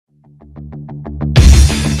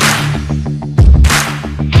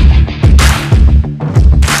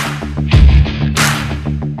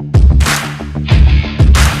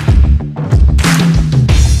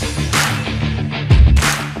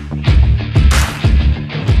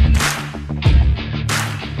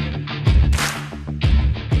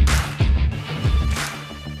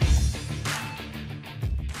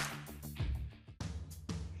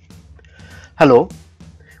Hello,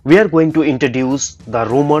 we are going to introduce the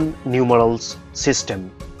Roman numerals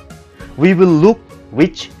system. We will look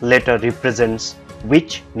which letter represents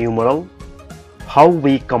which numeral, how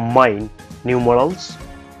we combine numerals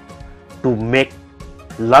to make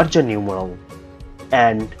larger numeral,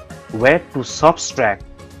 and where to subtract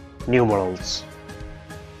numerals.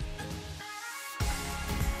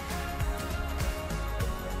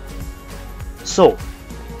 So,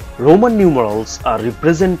 Roman numerals are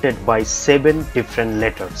represented by 7 different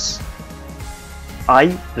letters.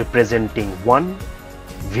 I representing 1,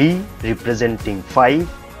 V representing 5,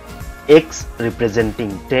 X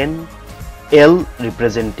representing 10, L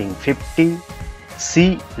representing 50,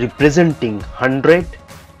 C representing 100,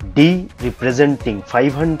 D representing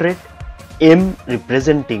 500, M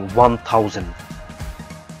representing 1000.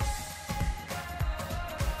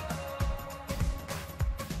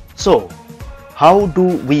 So, how do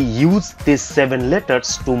we use these 7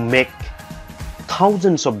 letters to make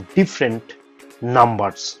thousands of different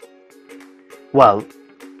numbers? Well,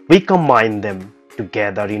 we combine them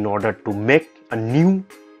together in order to make a new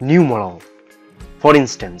numeral. For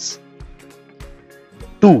instance,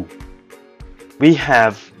 2. We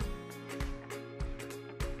have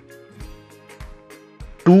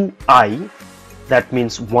 2i, that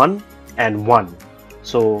means 1 and 1.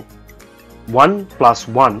 So 1 plus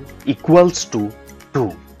 1 equals to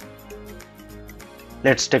 2.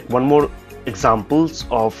 Let's take one more examples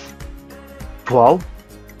of 12.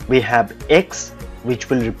 We have x, which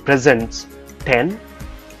will represent 10,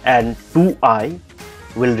 and 2i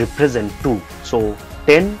will represent 2. So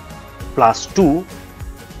 10 plus 2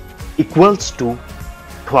 equals to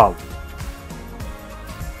 12.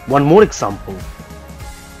 One more example.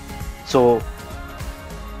 So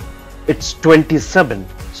it's 27.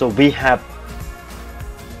 So we have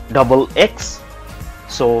double x,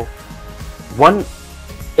 so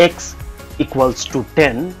 1x equals to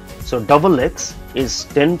 10, so double x is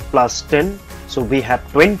 10 plus 10, so we have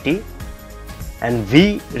 20, and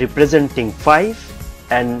v representing 5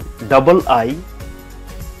 and double I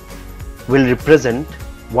will represent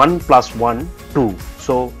 1 plus 1, 2,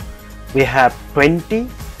 so we have 20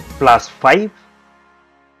 plus 5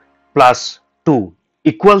 plus 2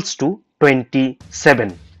 equals to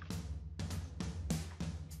 27.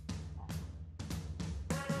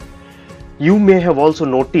 You may have also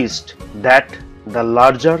noticed that the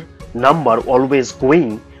larger number always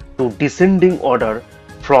going to descending order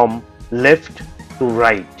from left to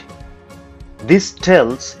right. This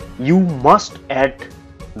tells you must add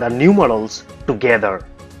the numerals together.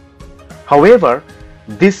 However,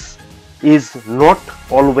 this is not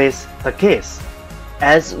always the case,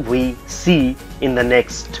 as we see in the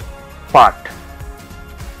next part.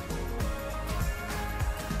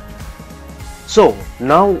 So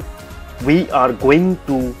now we are going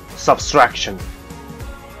to subtraction.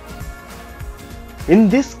 In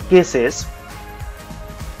these cases,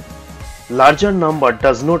 larger number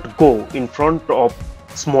does not go in front of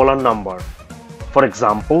smaller number. For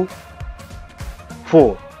example,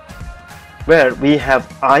 4, where we have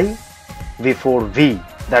I before V,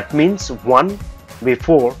 that means 1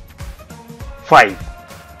 before 5.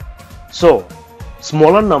 So,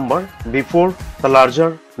 smaller number before the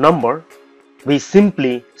larger number, we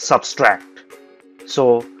simply subtract.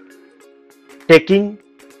 So taking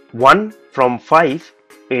 1 from 5,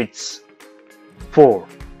 it's 4.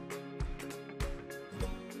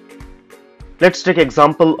 Let's take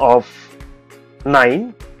example of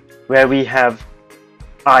 9, where we have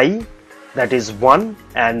I, that is 1,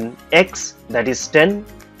 and x, that is 10.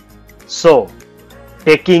 So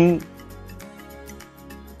taking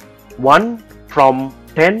 1 from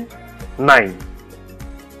 10, 9.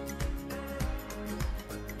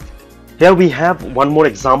 Here we have one more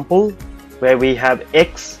example where we have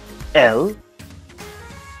XL.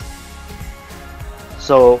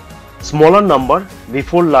 So smaller number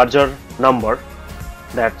before larger number,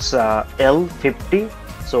 that's L 50.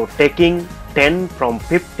 So taking 10 from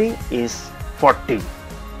 50 is 40.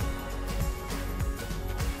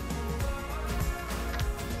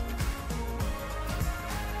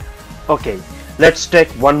 Okay, let's take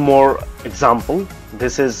one more example.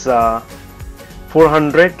 This is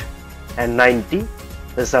 490.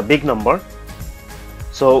 This is a big number.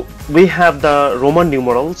 So we have the Roman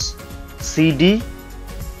numerals CD,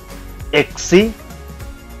 XC.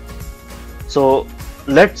 So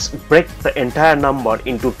let's break the entire number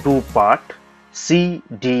into two parts,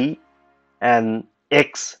 CD and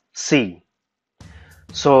XC.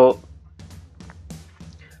 So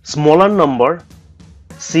smaller number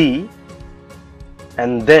C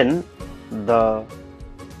and then the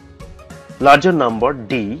larger number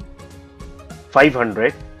D,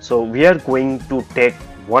 500. So we are going to take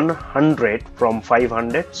 100 from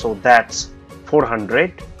 500, so that's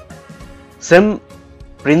 400. Same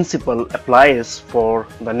principle applies for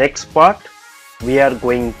the next part. We are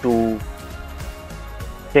going to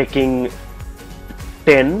taking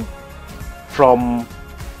 10 from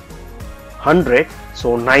 100,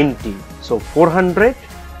 so 90. So 400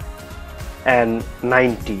 and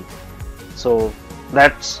 90. So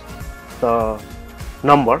that's the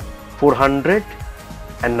number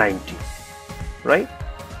 490, right?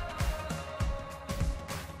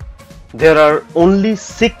 There are only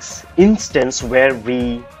 6 instances where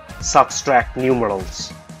we subtract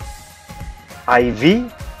numerals.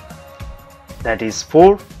 IV, that is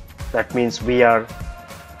 4, that means we are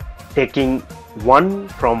taking 1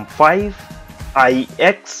 from 5,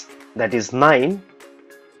 IX, that is 9.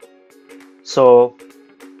 So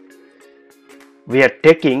we are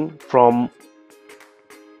taking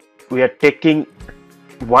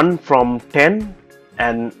 1 from 10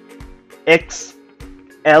 and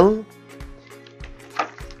XL,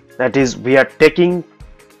 that is we are taking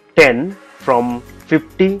 10 from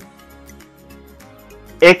 50,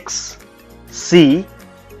 XC,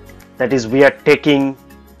 that is we are taking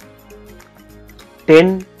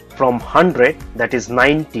 10 from 100, that is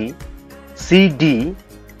 90, CD,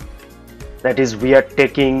 that is we are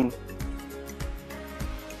taking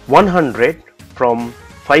 100 from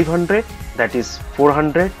 500, that is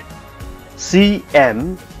 400,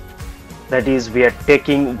 CM, that is we are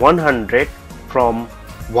taking 100 from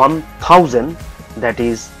 1000, that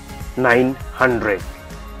is 900,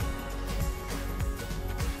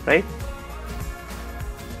 right?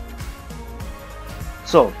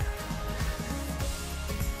 So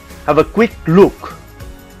have a quick look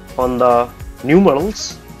on the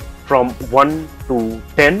numerals from 1 to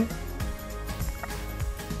 10.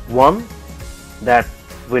 1, that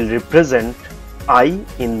will represent I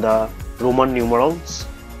in the Roman numerals.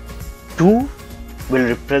 2 will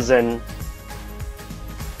represent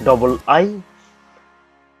double I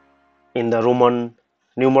in the Roman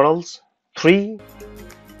numerals. 3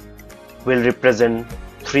 will represent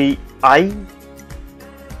 3I.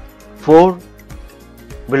 4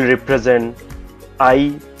 will represent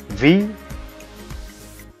IV.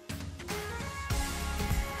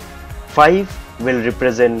 5 will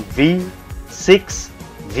represent V. 6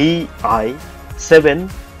 VI. 7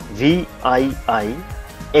 VII.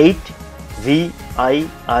 8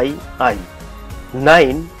 VIII.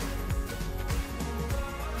 9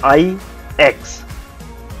 IX.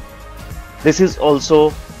 This is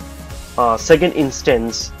also a second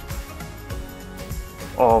instance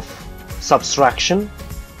of subtraction.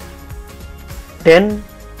 10x.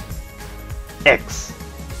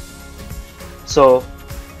 So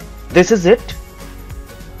this is it.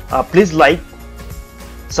 Please like,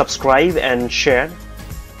 subscribe and share.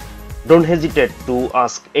 Don't hesitate to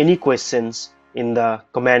ask any questions in the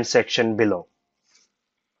comment section below.